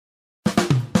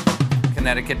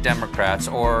Connecticut Democrats,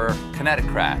 or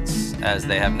Connecticrats, as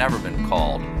they have never been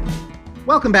called.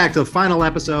 Welcome back to the final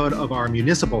episode of our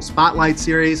Municipal Spotlight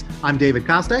series. I'm David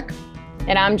Kostek.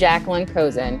 And I'm Jacqueline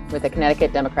Kozin with the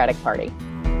Connecticut Democratic Party.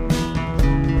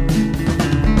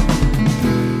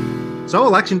 So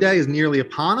Election Day is nearly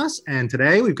upon us, and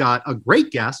today we've got a great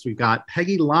guest. We've got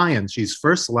Peggy Lyons. She's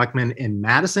first selectman in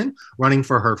Madison, running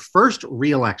for her first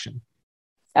re-election.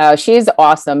 Oh, she's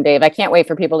awesome, Dave. I can't wait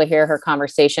for people to hear her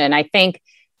conversation. I think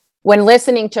when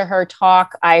listening to her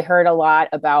talk, I heard a lot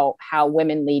about how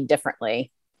women lead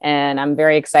differently. And I'm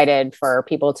very excited for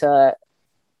people to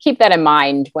keep that in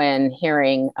mind when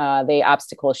hearing the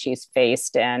obstacles she's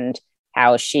faced and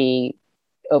how she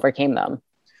overcame them.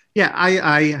 Yeah,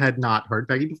 I had not heard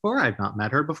Peggy before. I've not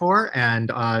met her before. And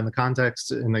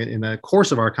in the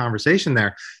course of our conversation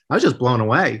there, I was just blown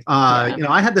away.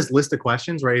 I had this list of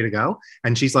questions ready to go,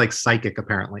 and she's like psychic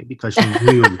apparently, because she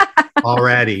knew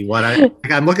already what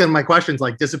I'm looking at my questions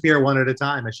like disappear one at a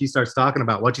time as she starts talking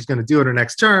about what she's going to do in her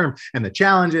next term and the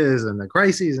challenges and the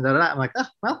crises and I'm like, oh,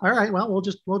 well, all right, well,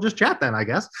 we'll just chat then, I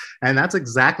guess. And that's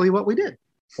exactly what we did.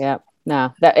 Yeah.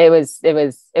 No, that it was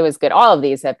good. All of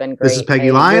these have been great. This is Peggy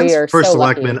Lyons, first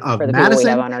selectman of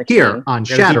Madison, here on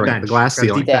Shattering the Glass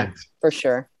Ceiling. For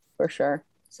sure.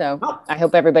 So I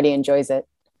hope everybody enjoys it.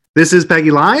 This is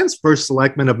Peggy Lyons, first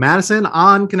selectman of Madison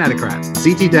on Connecticrats,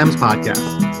 CT Dems podcast.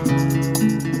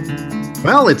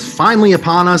 Well, it's finally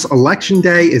upon us. Election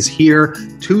Day is here,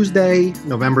 Tuesday,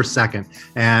 November 2nd.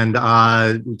 And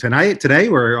today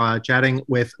we're chatting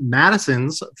with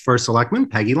Madison's first selectman,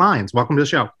 Peggy Lyons. Welcome to the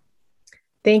show.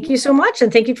 Thank you so much,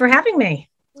 and thank you for having me.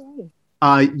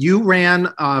 You ran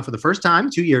for the first time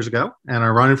 2 years ago and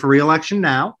are running for re-election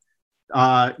now.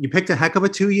 You picked a heck of a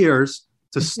 2 years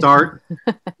to start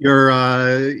your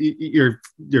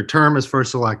term as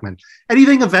first selectman.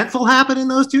 Anything eventful happen in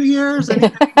those 2 years?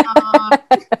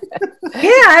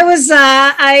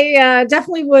 Yeah, I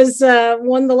definitely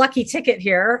won the lucky ticket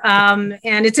here. And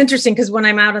it's interesting because when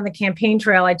I'm out on the campaign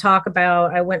trail,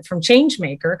 I went from change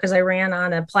maker, because I ran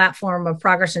on a platform of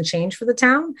progress and change for the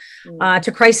town,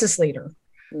 to crisis leader.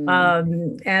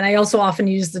 And I also often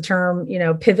use the term,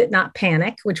 pivot, not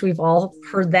panic, which we've all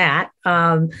heard that.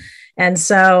 And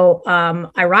so,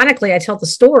 ironically, I tell the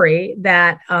story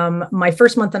that my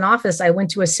first month in office, I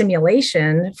went to a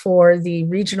simulation for the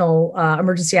regional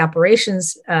emergency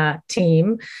operations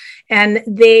team. And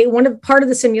part of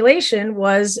the simulation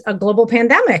was a global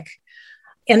pandemic.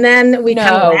 And then we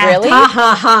kind of laughed, really? Ha,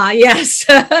 ha, ha, yes.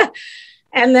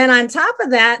 And then on top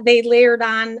of that, they layered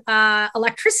on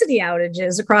electricity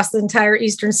outages across the entire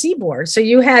Eastern Seaboard. So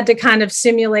you had to kind of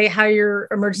simulate how your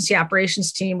emergency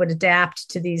operations team would adapt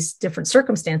to these different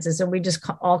circumstances. And we just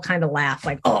all kind of laughed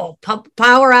like, oh,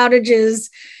 power outages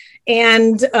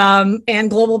and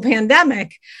global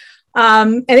pandemic.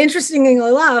 And interestingly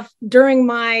enough, during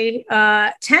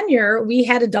my tenure, we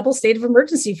had a double state of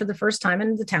emergency for the first time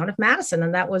in the town of Madison.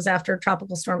 And that was after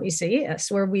Tropical Storm Isaias,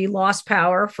 where we lost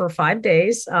power for 5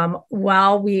 days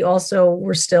while we also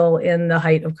were still in the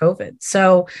height of COVID.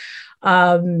 So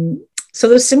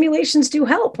those simulations do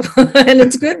help. And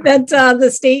it's good that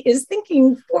the state is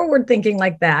forward thinking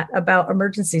like that about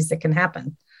emergencies that can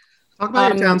happen. Talk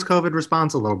about your town's COVID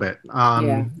response a little bit.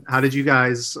 How did you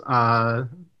guys...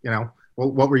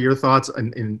 what were your thoughts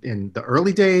in the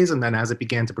early days, and then as it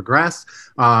began to progress?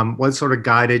 What sort of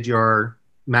guided your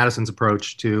Madison's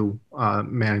approach to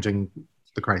managing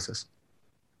the crisis?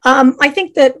 I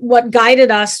think that what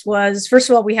guided us was, first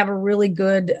of all, we have a really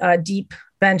good, deep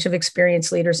bench of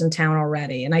experienced leaders in town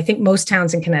already. And I think most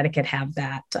towns in Connecticut have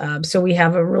that. So we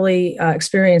have a really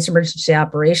experienced emergency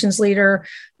operations leader.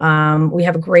 We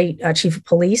have a great chief of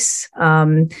police.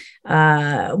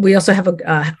 We also have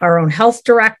our own health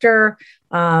director.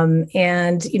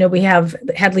 And we have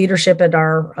had leadership at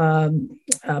our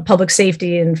public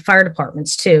safety and fire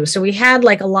departments too. So we had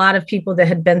like a lot of people that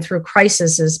had been through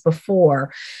crises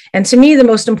before. And to me, the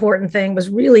most important thing was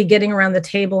really getting around the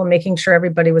table and making sure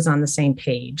everybody was on the same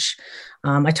page.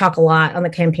 I talk a lot on the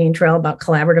campaign trail about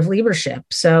collaborative leadership.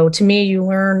 So to me, you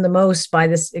learn the most by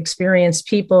this experienced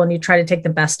people, and you try to take the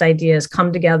best ideas,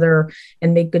 come together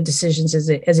and make good decisions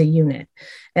as a unit.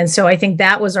 And so I think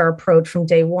that was our approach from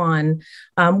day one,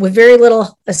 with very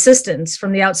little assistance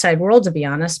from the outside world, to be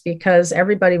honest, because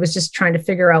everybody was just trying to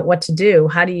figure out what to do.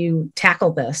 How do you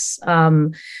tackle this?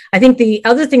 I think the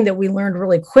other thing that we learned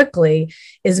really quickly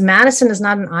is Madison is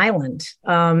not an island,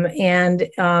 and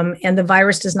the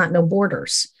virus does not know borders.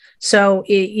 So,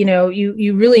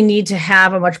 you really need to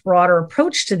have a much broader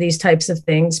approach to these types of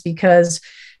things, because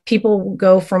people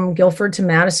go from Guilford to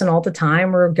Madison all the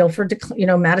time, or Guilford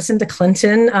to, Madison to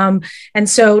Clinton. And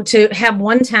so to have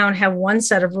one town have one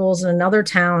set of rules and another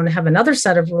town have another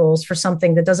set of rules for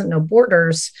something that doesn't know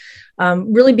borders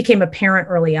really became apparent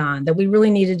early on, that we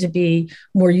really needed to be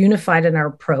more unified in our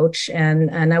approach.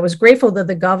 And I was grateful that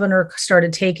the governor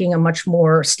started taking a much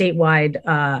more statewide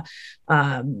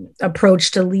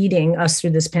approach to leading us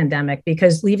through this pandemic,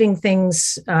 because leaving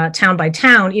things town by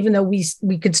town, even though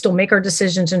we could still make our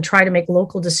decisions and try to make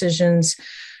local decisions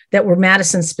that were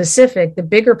Madison specific, the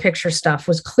bigger picture stuff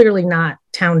was clearly not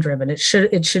town driven. It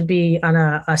should be on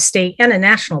a state and a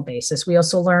national basis. We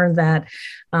also learned that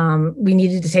we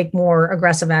needed to take more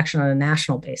aggressive action on a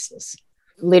national basis.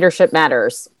 Leadership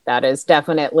matters. That is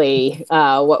definitely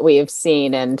what we have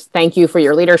seen. And thank you for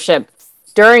your leadership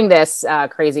during this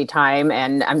crazy time.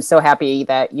 And I'm so happy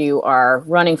that you are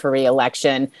running for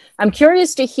re-election. I'm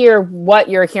curious to hear what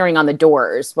you're hearing on the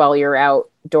doors while you're out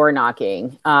door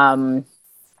knocking.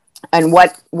 And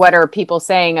what are people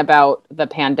saying about the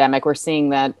pandemic? We're seeing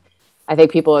that I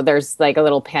think there's like a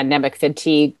little pandemic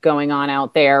fatigue going on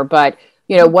out there, but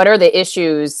what are the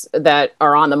issues that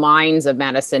are on the minds of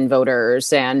Madison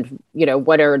voters, and,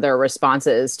 what are their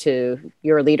responses to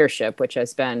your leadership, which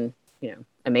has been,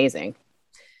 amazing?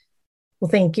 Well,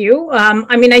 thank you.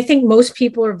 I think most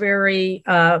people are very,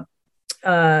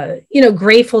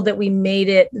 grateful that we made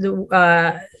it.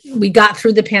 We got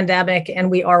through the pandemic and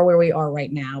we are where we are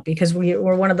right now, because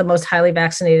we're one of the most highly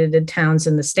vaccinated towns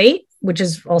in the state, which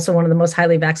is also one of the most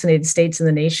highly vaccinated states in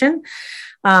the nation.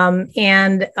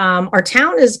 And our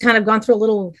town has kind of gone through a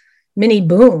little mini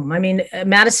boom.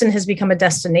 Madison has become a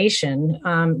destination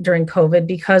during COVID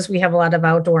because we have a lot of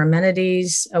outdoor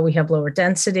amenities. We have lower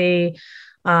density.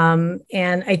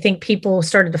 And I think people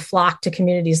started to flock to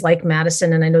communities like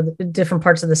Madison. And I know that the different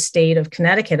parts of the state of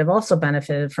Connecticut have also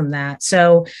benefited from that.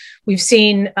 So we've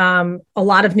seen a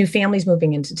lot of new families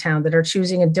moving into town that are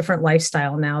choosing a different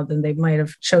lifestyle now than they might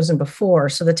have chosen before.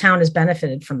 So the town has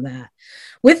benefited from that.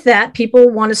 With that, people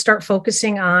want to start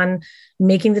focusing on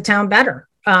making the town better.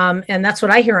 And that's what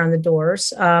I hear on the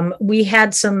doors. We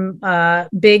had some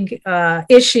big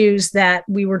issues that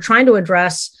we were trying to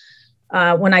address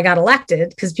when I got elected,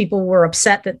 because people were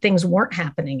upset that things weren't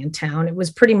happening in town. It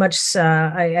was pretty much,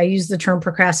 I used the term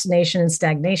procrastination and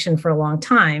stagnation for a long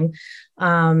time.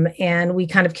 And we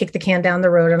kind of kicked the can down the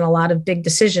road on a lot of big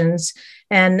decisions.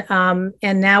 And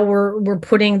now we're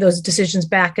putting those decisions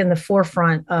back in the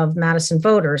forefront of Madison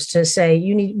voters to say,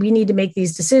 we need to make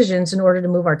these decisions in order to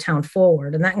move our town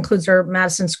forward. And that includes our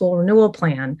Madison School Renewal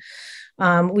Plan.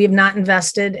 We have not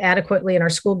invested adequately in our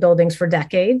school buildings for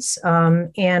decades.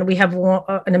 And we have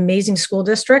an amazing school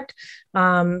district,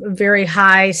 very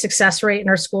high success rate in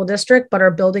our school district, but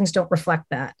our buildings don't reflect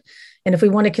that. And if we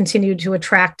want to continue to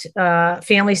attract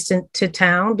families to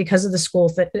town because of the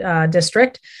school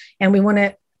district, and we want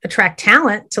to attract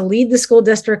talent to lead the school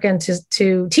district and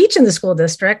to teach in the school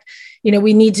district,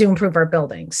 we need to improve our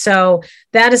buildings. So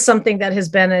that is something that has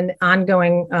been an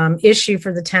ongoing issue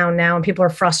for the town now, and people are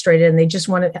frustrated and they just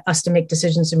want us to make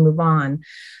decisions and move on.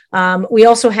 We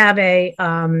also have a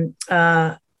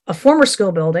former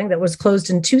school building that was closed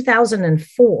in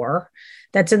 2004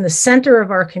 that's in the center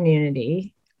of our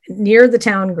community near the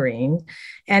town green,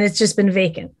 and it's just been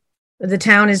vacant. The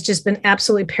town has just been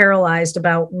absolutely paralyzed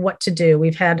about what to do.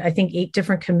 We've had, I think, 8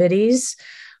 different committees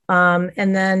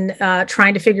and then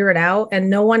trying to figure it out. And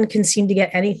no one can seem to get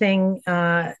anything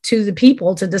to the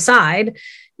people to decide.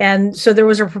 And so there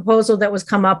was a proposal that was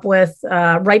come up with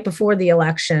right before the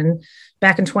election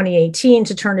back in 2018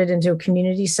 to turn it into a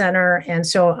community center. And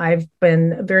so I've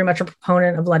been very much a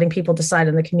proponent of letting people decide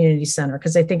in the community center,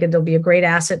 because I think it'll be a great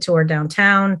asset to our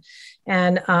downtown.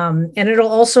 And it'll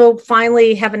also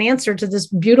finally have an answer to this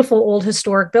beautiful old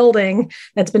historic building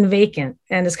that's been vacant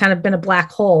and has kind of been a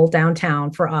black hole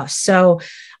downtown for us. So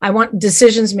I want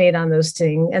decisions made on those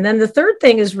things. And then the third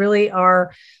thing is really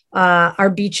our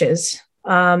beaches.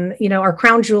 Our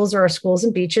crown jewels are our schools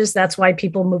and beaches. That's why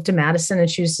people move to Madison and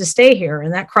choose to stay here.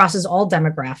 And that crosses all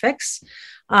demographics.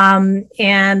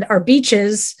 And our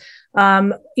beaches,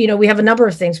 we have a number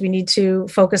of things. We need to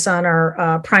focus on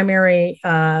our primary,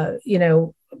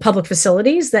 public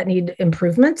facilities that need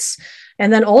improvements,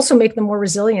 and then also make them more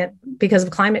resilient because of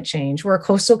climate change. We're a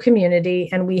coastal community,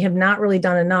 and we have not really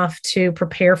done enough to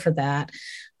prepare for that.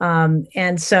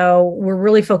 And so we're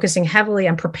really focusing heavily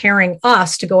on preparing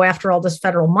us to go after all this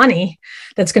federal money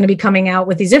that's going to be coming out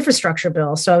with these infrastructure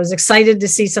bills. So I was excited to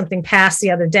see something pass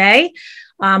the other day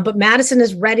But Madison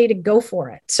is ready to go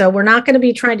for it. So we're not going to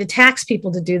be trying to tax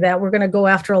people to do that. We're going to go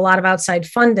after a lot of outside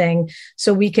funding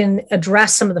so we can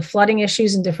address some of the flooding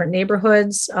issues in different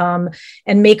neighborhoods,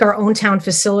 and make our own town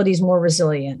facilities more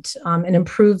resilient, and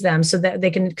improve them so that they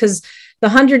can, because the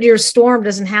 100-year storm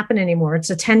doesn't happen anymore.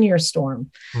 It's a 10-year storm.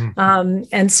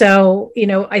 And so,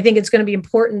 I think it's going to be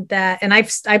important that, and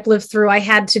I've lived through, I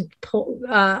had to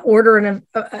order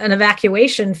an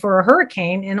evacuation for a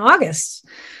hurricane in August.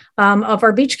 Of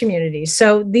our beach communities.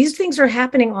 So these things are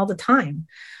happening all the time.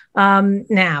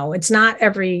 Now it's not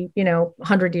every,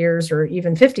 100 years or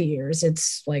even 50 years.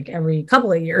 It's like every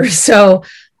couple of years. So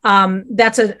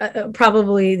that's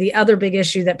probably the other big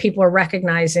issue that people are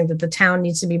recognizing, that the town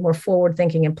needs to be more forward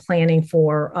thinking and planning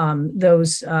for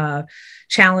those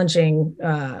challenging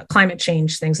climate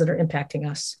change things that are impacting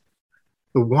us.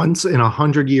 The once in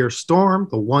 100-year storm,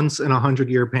 the once in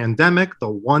 100-year pandemic, the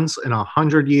once in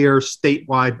 100-year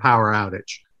statewide power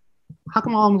outage. How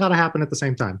come all of them got to happen at the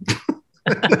same time?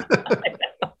 I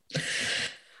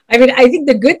mean, I think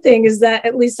the good thing is that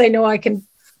at least I know I can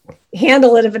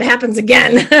handle it if it happens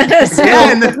again. So,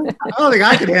 yeah, and I don't think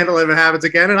I can handle it if it happens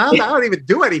again, and I don't even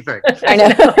do anything. I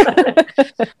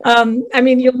know. I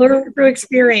mean, you learn through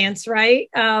experience, right?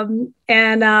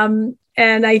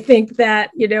 And I think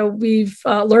that, we've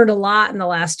learned a lot in the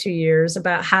last 2 years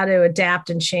about how to adapt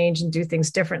and change and do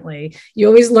things differently. You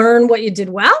always learn what you did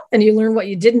well, and you learn what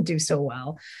you didn't do so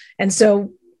well. And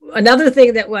so another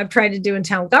thing that I've tried to do in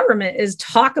town government is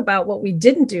talk about what we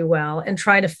didn't do well and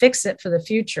try to fix it for the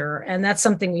future. And that's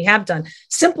something we have done.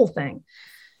 Simple thing.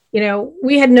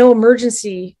 We had no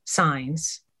emergency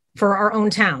signs for our own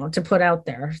town to put out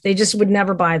there. They just would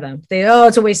never buy them.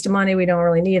 It's a waste of money. We don't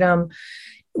really need them.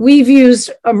 We've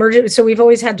used so we've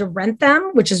always had to rent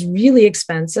them, which is really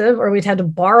expensive, or we'd had to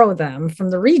borrow them from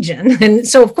the region. And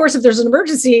so, of course, if there's an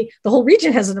emergency, the whole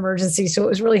region has an emergency. So it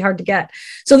was really hard to get.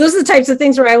 So those are the types of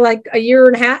things where a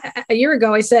year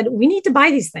ago, I said, we need to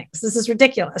buy these things. This is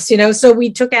ridiculous. So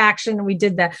we took action and we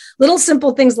did that. Little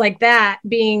simple things like that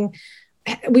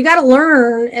we got to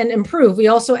learn and improve. We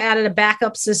also added a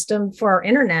backup system for our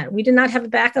internet. We did not have a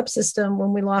backup system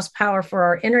when we lost power for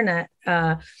our internet,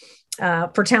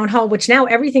 for town hall, which now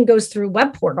everything goes through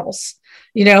web portals,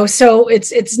 so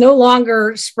it's no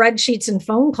longer spreadsheets and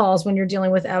phone calls when you're dealing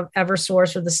with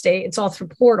Eversource or the state. It's all through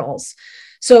portals.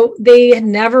 So they had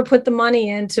never put the money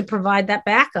in to provide that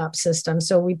backup system.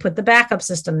 So we put the backup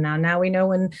system now. Now we know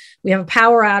when we have a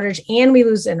power outage and we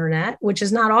lose internet, which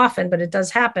is not often, but it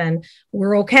does happen,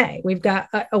 we're okay. We've got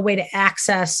a way to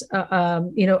access,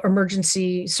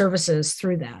 emergency services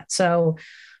through that. So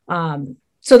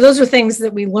those are things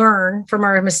that we learn from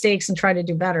our mistakes and try to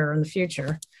do better in the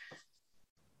future.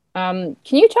 Can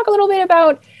you talk a little bit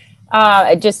about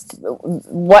just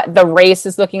what the race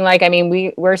is looking like? I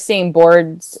mean, we're seeing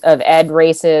boards of ed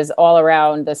races all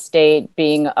around the state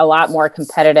being a lot more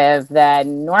competitive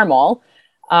than normal.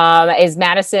 Is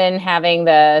Madison having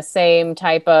the same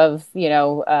type of,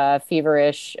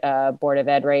 feverish board of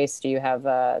ed race? Do you have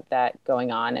that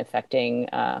going on affecting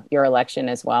your election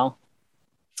as well?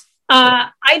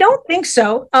 I don't think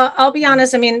so. I'll be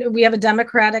honest. I mean, we have a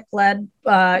Democratic-led,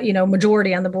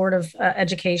 majority on the Board of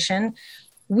Education.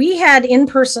 We had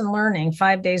in-person learning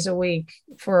 5 days a week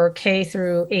for K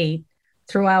through 8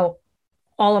 throughout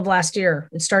all of last year.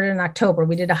 It started in October.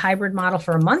 We did a hybrid model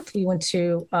for a month. We went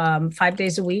to 5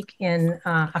 days a week in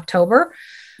October.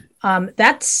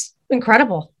 That's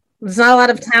incredible. There's not a lot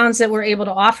of towns that were able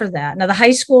to offer that. Now, the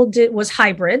high school was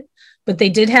hybrid, but they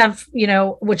did have,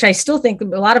 which I still think a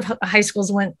lot of high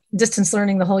schools went distance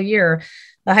learning the whole year.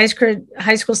 The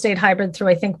high school stayed hybrid through,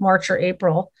 I think, March or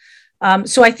April.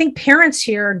 So I think parents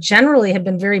here generally have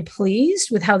been very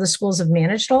pleased with how the schools have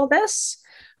managed all this.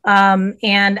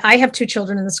 And I have 2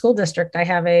 children in the school district. I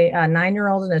have a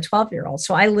 9-year-old and a 12-year-old.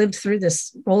 So I lived through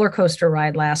this roller coaster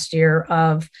ride last year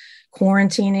of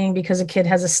quarantining because a kid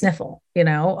has a sniffle,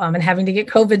 and having to get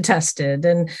COVID tested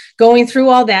and going through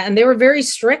all that. And they were very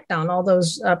strict on all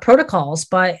those protocols,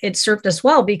 but it served us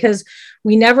well because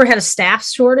we never had a staff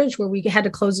shortage where we had to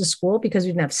close the school because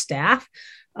we didn't have staff.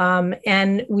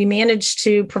 And we managed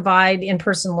to provide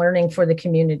in-person learning for the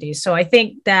community. So I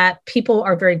think that people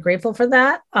are very grateful for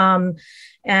that. And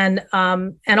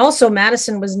also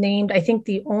Madison was named, I think,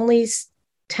 the only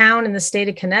town in the state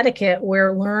of Connecticut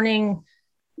where learning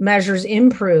measures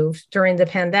improved during the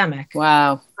pandemic.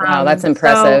 Wow, that's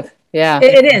impressive. So yeah,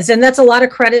 it is. And that's a lot of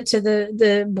credit to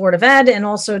the Board of Ed and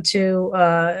also to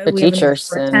the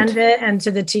teachers and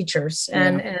to the teachers.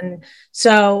 And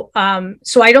so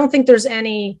I don't think there's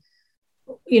any,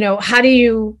 how do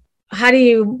you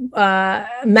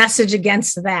message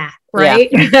against that? Right.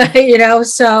 Yeah.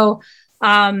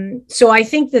 So I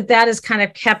think that has kind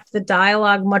of kept the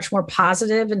dialogue much more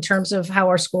positive in terms of how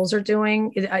our schools are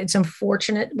doing. It's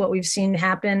unfortunate what we've seen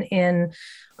happen in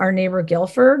our neighbor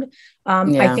Guilford.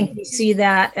 I think we see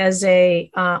that as a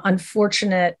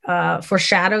unfortunate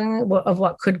foreshadowing of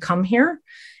what could come here.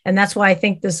 And that's why I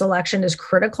think this election is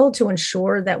critical to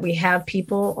ensure that we have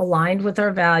people aligned with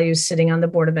our values sitting on the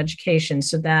Board of Education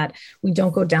so that we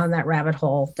don't go down that rabbit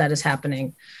hole that is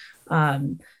happening.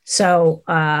 So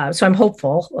I'm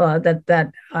hopeful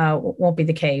that won't be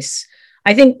the case.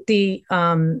 I think the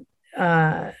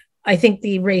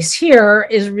race here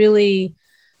is really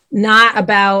not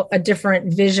about a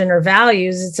different vision or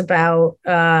values. It's about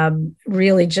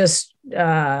really just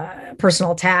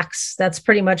personal attacks. That's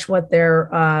pretty much what their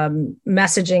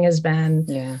messaging has been.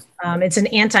 Yeah. It's an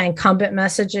anti-incumbent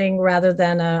messaging rather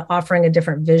than offering a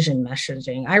different vision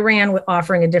messaging. I ran with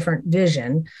offering a different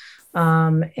vision,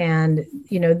 and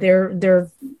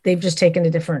they've just taken a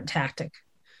different tactic.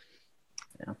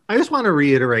 Yeah. I just want to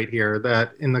reiterate here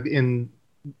that in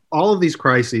all of these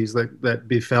crises that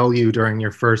befell you during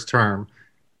your first term,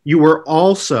 you were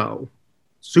also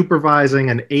supervising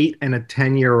an 8 and a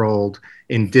 10-year-old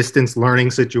in distance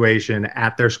learning situation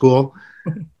at their school.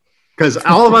 Because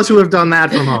all of us who have done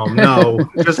that from home know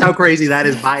just how crazy that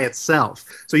is by itself.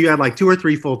 So you had like 2 or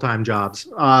 3 full-time jobs.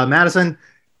 Madison,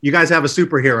 you guys have a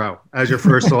superhero as your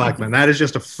first selectman. That is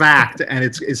just a fact, and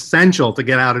it's essential to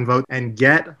get out and vote and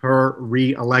get her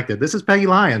reelected. This is Peggy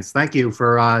Lyons. Thank you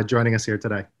for joining us here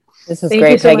today. This is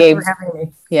great, Peggy. Thank you so much for having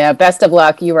me. Yeah, best of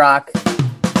luck. You rock.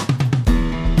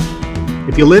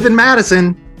 If you live in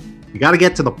Madison, you got to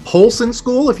get to the Polson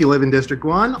School if you live in District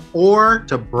 1, or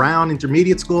to Brown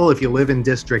Intermediate School if you live in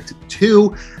District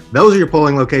 2. Those are your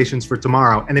polling locations for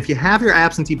tomorrow. And if you have your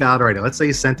absentee ballot already, let's say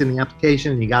you sent in the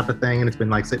application and you got the thing and it's been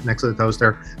like sitting next to the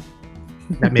toaster,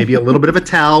 that may be a little bit of a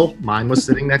tell. Mine was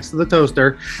sitting next to the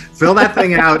toaster. Fill that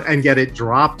thing out and get it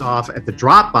dropped off at the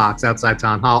drop box outside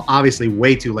Town Hall. Obviously,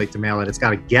 way too late to mail it. It's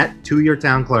got to get to your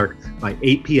town clerk by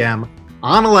 8 p.m.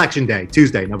 on Election Day,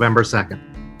 Tuesday, November 2nd.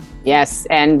 Yes,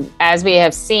 and as we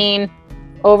have seen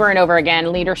over and over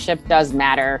again, leadership does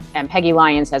matter. And Peggy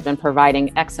Lyons has been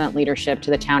providing excellent leadership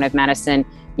to the town of Madison.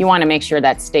 You want to make sure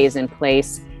that stays in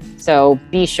place. So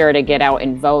be sure to get out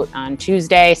and vote on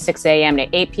Tuesday, 6 a.m. to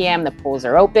 8 p.m. The polls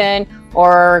are open.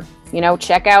 Or,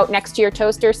 check out next to your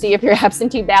toaster, see if your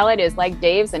absentee ballot is like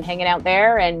Dave's and hanging out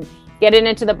there, and get it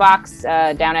into the box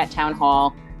down at Town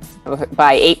Hall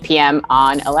by 8 p.m.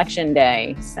 on Election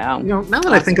Day. So, now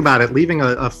that I think about it, leaving a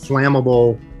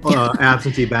flammable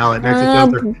absentee ballot next to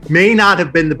the toaster may not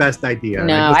have been the best idea.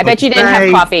 No, I bet you didn't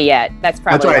have coffee yet. That's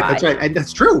probably why. That's right. And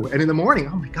that's true. And in the morning,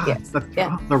 oh my God, yes.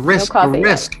 the risk.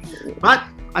 But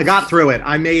I got through it.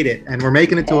 I made it. And we're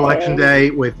making it to Election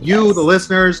Day with you, the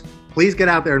listeners. Please get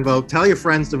out there and vote. Tell your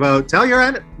friends to vote.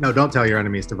 Don't tell your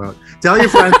enemies to vote. Tell your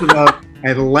friends to vote.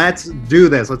 And let's do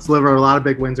this. Let's deliver a lot of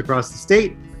big wins across the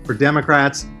state for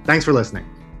Democrats. Thanks for listening.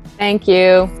 Thank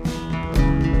you.